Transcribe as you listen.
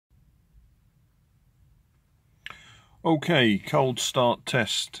Okay, cold start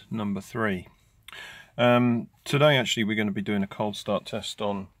test number 3. Today actually we're going to be doing a cold start test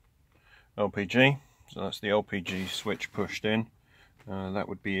on LPG. So that's the LPG switch pushed in. That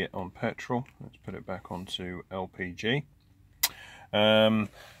would be it on petrol. Let's put it back onto LPG. And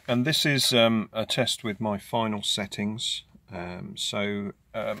this is a test with my final settings. I'm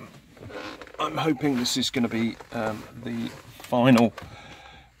hoping this is going to be the final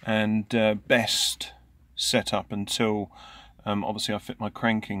and best set up until obviously I fit my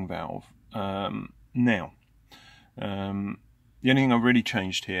cranking valve. Now the only thing I really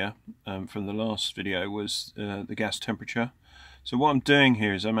changed here from the last video was the gas temperature. So what I'm doing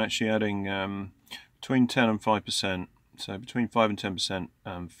here is I'm actually adding between 10 and 5%, so between 5 and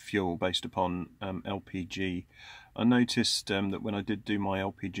 10% fuel based upon LPG. I noticed that when I did do my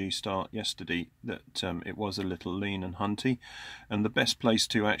LPG start yesterday that it was a little lean and hunty, and the best place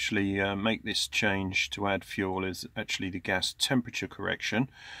to actually make this change to add fuel is actually the gas temperature correction.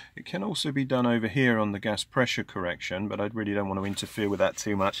 It can also be done over here on the gas pressure correction, but I really don't want to interfere with that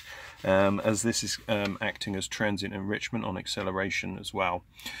too much, as this is acting as transient enrichment on acceleration as well.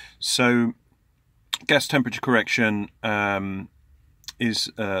 So gas temperature correction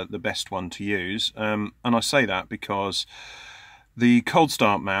is the best one to use, and I say that because the cold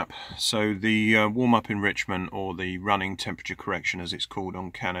start map, so the warm-up enrichment, or the running temperature correction as it's called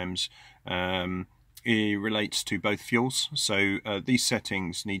on Can-Ams, it relates to both fuels. So these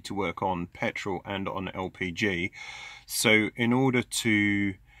settings need to work on petrol and on LPG. So in order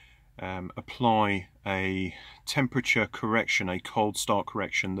to apply a temperature correction, a cold start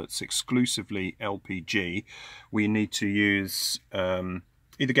correction that's exclusively LPG, we need to use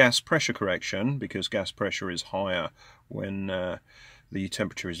either gas pressure correction, because gas pressure is higher when the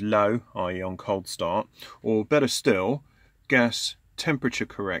temperature is low, i.e. on cold start, or better still, gas temperature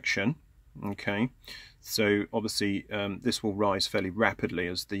correction. Okay, so obviously this will rise fairly rapidly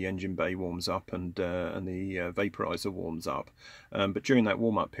as the engine bay warms up and the vaporizer warms up, but during that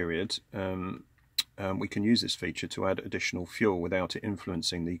warm-up period we can use this feature to add additional fuel without it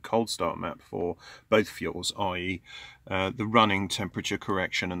influencing the cold start map for both fuels, i.e. the running temperature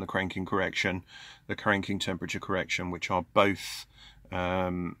correction and the cranking correction, the cranking temperature correction, which are both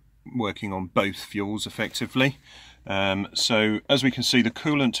working on both fuels effectively. So as we can see, the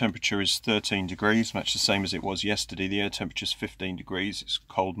coolant temperature is 13 degrees, much the same as it was yesterday. The air temperature is 15 degrees. It's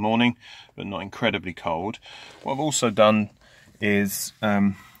a cold morning, but not incredibly cold. What I've also done is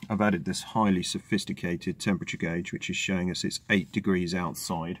I've added this highly sophisticated temperature gauge, which is showing us it's 8 degrees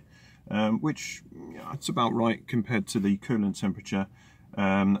outside, which it's about right compared to the coolant temperature.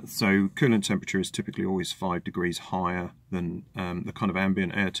 So coolant temperature is typically always 5 degrees higher than the kind of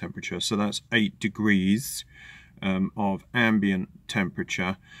ambient air temperature. So that's 8 degrees of ambient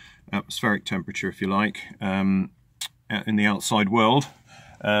temperature, atmospheric temperature if you like, in the outside world.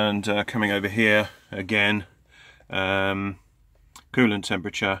 And coming over here again, coolant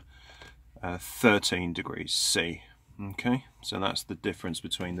temperature 13 degrees C. Okay, so that's the difference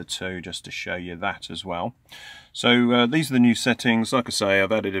between the two, just to show you that as well. So these are the new settings. Like I say,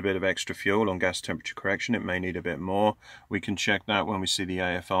 I've added a bit of extra fuel on gas temperature correction. It may need a bit more. We can check that when we see the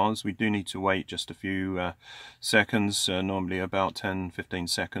AFRs. We do need to wait just a few seconds, normally about 10-15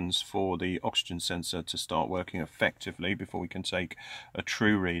 seconds, for the oxygen sensor to start working effectively before we can take a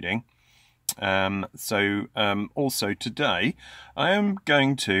true reading. Also today I am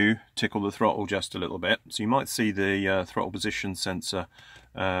going to tickle the throttle just a little bit, so you might see the throttle position sensor,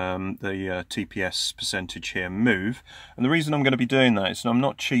 the TPS percentage here, move. And the reason I'm going to be doing that is I'm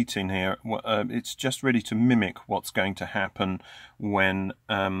not cheating here. It's just really to mimic what's going to happen when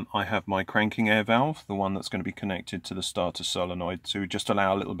I have my cranking air valve, the one that's going to be connected to the starter solenoid, to just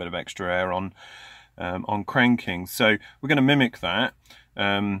allow a little bit of extra air on cranking. So we're going to mimic that.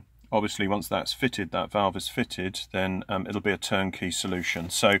 Obviously once that's fitted, that valve is fitted, then it'll be a turnkey solution.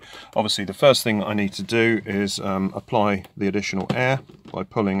 So obviously the first thing that I need to do is apply the additional air by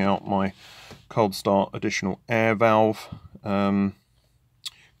pulling out my cold start additional air valve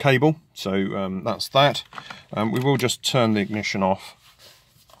cable. So that's that. We will just turn the ignition off.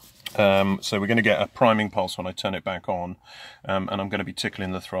 So we're going to get a priming pulse when I turn it back on, and I'm going to be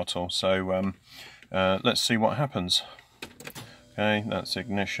tickling the throttle. So let's see what happens. Okay, that's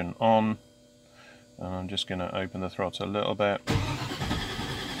ignition on, and I'm just going to open the throttle a little bit.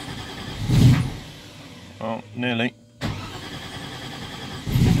 Oh, nearly.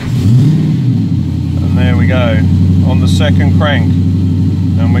 And there we go, on the second crank,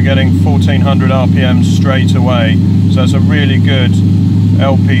 and we're getting 1400 RPM straight away. So that's a really good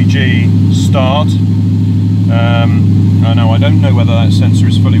LPG start. I know, I don't know whether that sensor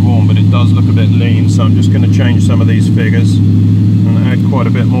is fully warm, but it does look a bit lean, so I'm just going to change some of these figures and add quite a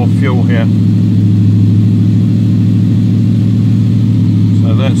bit more fuel here.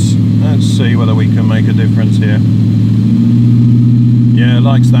 So let's see whether we can make a difference here. Yeah,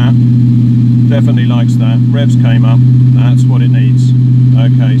 likes that. Definitely likes that. Revs came up. That's what it needs.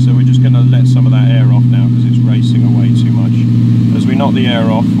 Okay, so we're just going to let some of that air off now because it's racing away too much. As we knock the air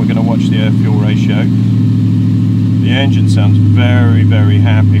off, we're going to watch the air-fuel ratio. The engine sounds very, very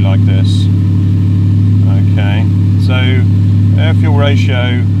happy like this. Okay, so air-fuel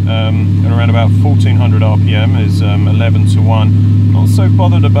ratio at around about 1400 RPM is 11 to 1. Not so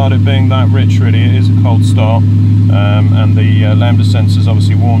bothered about it being that rich really. It is a cold start, and the lambda sensor's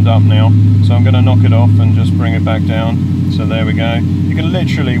obviously warmed up now, so I'm going to knock it off and just bring it back down. So there we go. You can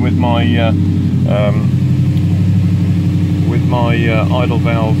literally, with my idle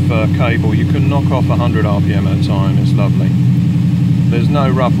valve cable, you can knock off 100 RPM at a time. It's lovely. There's no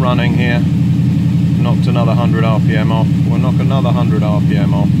rough running here. Knocked another 100 RPM off. We'll knock another 100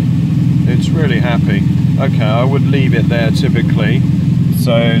 RPM off. It's really happy. Okay, I would leave it there typically.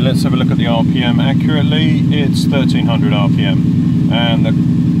 So let's have a look at the RPM accurately. It's 1300 RPM and the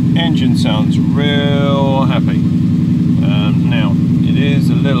engine sounds real happy. Now, it is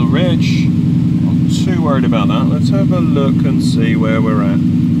a little rich. Too worried about that. Let's have a look and see where we're at.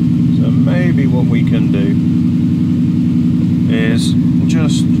 So maybe what we can do is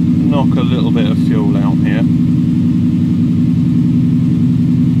just knock a little bit of fuel out here.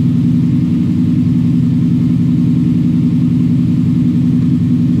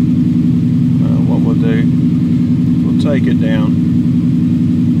 What we'll do, we'll take it down.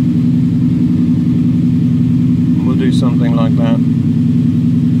 We'll do something like that.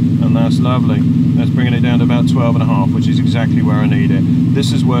 And that's lovely. That's bringing it down to about 12.5, which is exactly where I need it.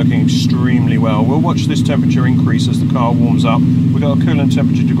 This is working extremely well. We'll watch this temperature increase as the car warms up. We've got a coolant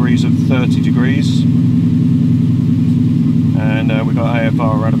temperature degrees of 30 degrees. And we've got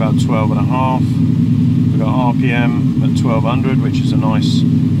AFR around about 12.5. We've got RPM at 1200, which is a nice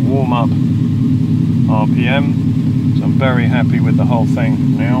warm-up RPM. So I'm very happy with the whole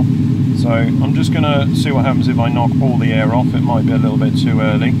thing now. So I'm just going to see what happens if I knock all the air off. It might be a little bit too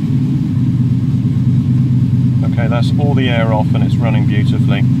early. Okay, that's all the air off and it's running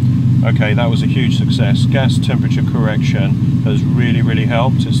beautifully. Okay, that was a huge success. Gas temperature correction has really, really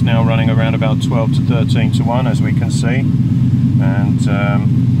helped. It's now running around about 12 to 13 to 1, as we can see. And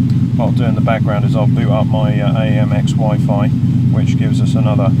what I'll do in the background is I'll boot up my AMX Wi-Fi, which gives us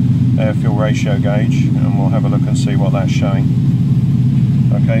another air-fuel ratio gauge, and we'll have a look and see what that's showing.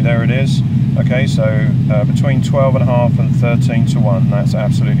 Okay, there it is. Okay, so between 12.5 and 13 to 1, that's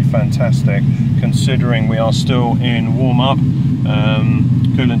absolutely fantastic, considering we are still in warm-up.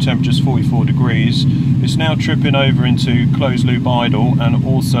 Coolant temperature's 44 degrees. It's now tripping over into closed loop idle and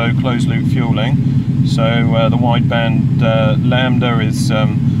also closed loop fueling. So the wideband lambda is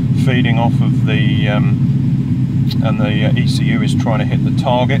feeding off of the and the ECU is trying to hit the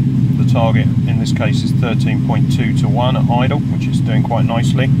target. The target in this case is 13.2 to 1 at idle, which is doing quite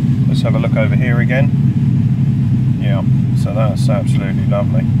nicely. Let's have a look over here again. Yeah, so that's absolutely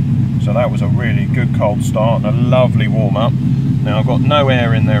lovely. So that was a really good cold start and a lovely warm up. Now I've got no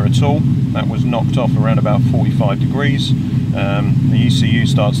air in there at all. That was knocked off around about 45 degrees. The ECU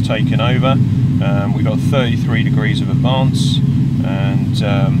starts taking over. We've got 33 degrees of advance. And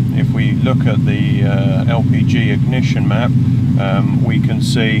if we look at the LPG ignition map, we can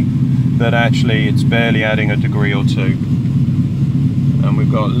see that actually it's barely adding a degree or two. And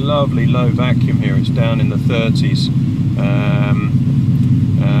we've got lovely low vacuum here. It's down in the 30s,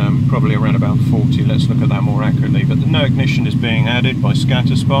 probably around about 40. Let's look at that more accurately. But the no ignition is being added by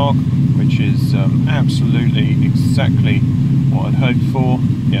scatter spark, which is absolutely exactly what I'd hoped for.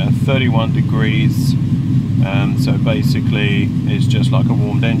 Yeah, 31 degrees. So basically it's just like a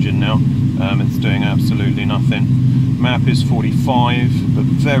warmed engine now. It's doing absolutely nothing. Map is 45, but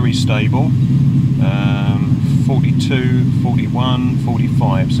very stable. 42, 41,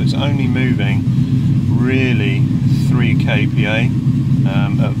 45. So it's only moving really 3 kPa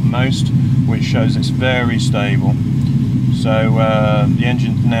at most, which shows it's very stable. So the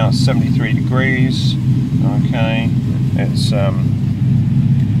engine's now at 73 degrees. Okay, it's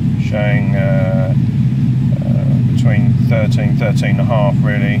showing between 13.5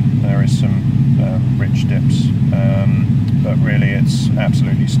 really. There is some rich dips, but really it's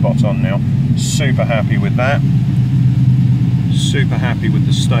absolutely spot on now. Super happy with that. Super happy with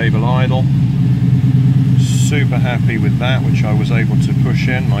the stable idle. Super happy with that, which I was able to push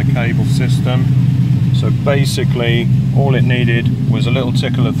in my cable system. So basically all it needed was a little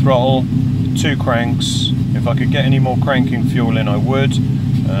tickle of throttle 2 cranks. If I could get any more cranking fuel in, I would.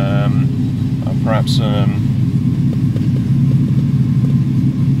 Perhaps I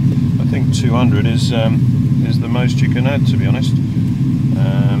think 200 is the most you can add, to be honest.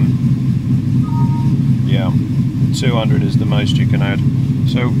 Yeah, 200 is the most you can add.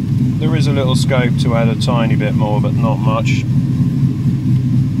 So there is a little scope to add a tiny bit more, but not much.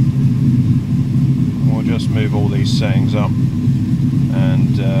 We'll just move all these settings up,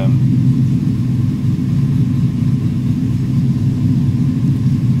 and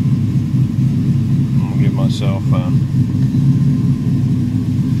I'll give myself a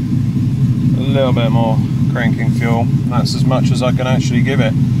little bit more cranking fuel. That's as much as I can actually give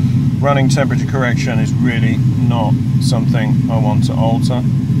it. Running temperature correction is really not something I want to alter.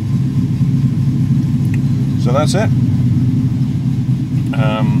 So that's it.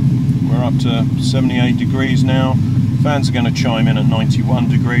 We're up to 78 degrees now. Fans are going to chime in at 91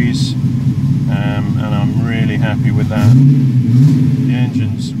 degrees, and I'm really happy with that. The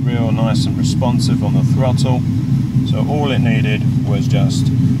engine's real nice and responsive on the throttle, so all it needed was just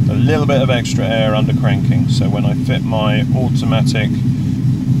a little bit of extra air under cranking. So when I fit my automatic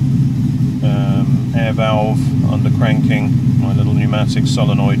air valve under cranking, my little pneumatic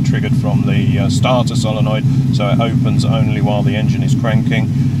solenoid triggered from the starter solenoid, so it opens only while the engine is cranking,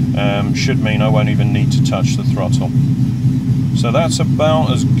 should mean I won't even need to touch the throttle. So that's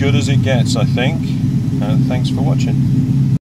about as good as it gets, I think. Thanks for watching.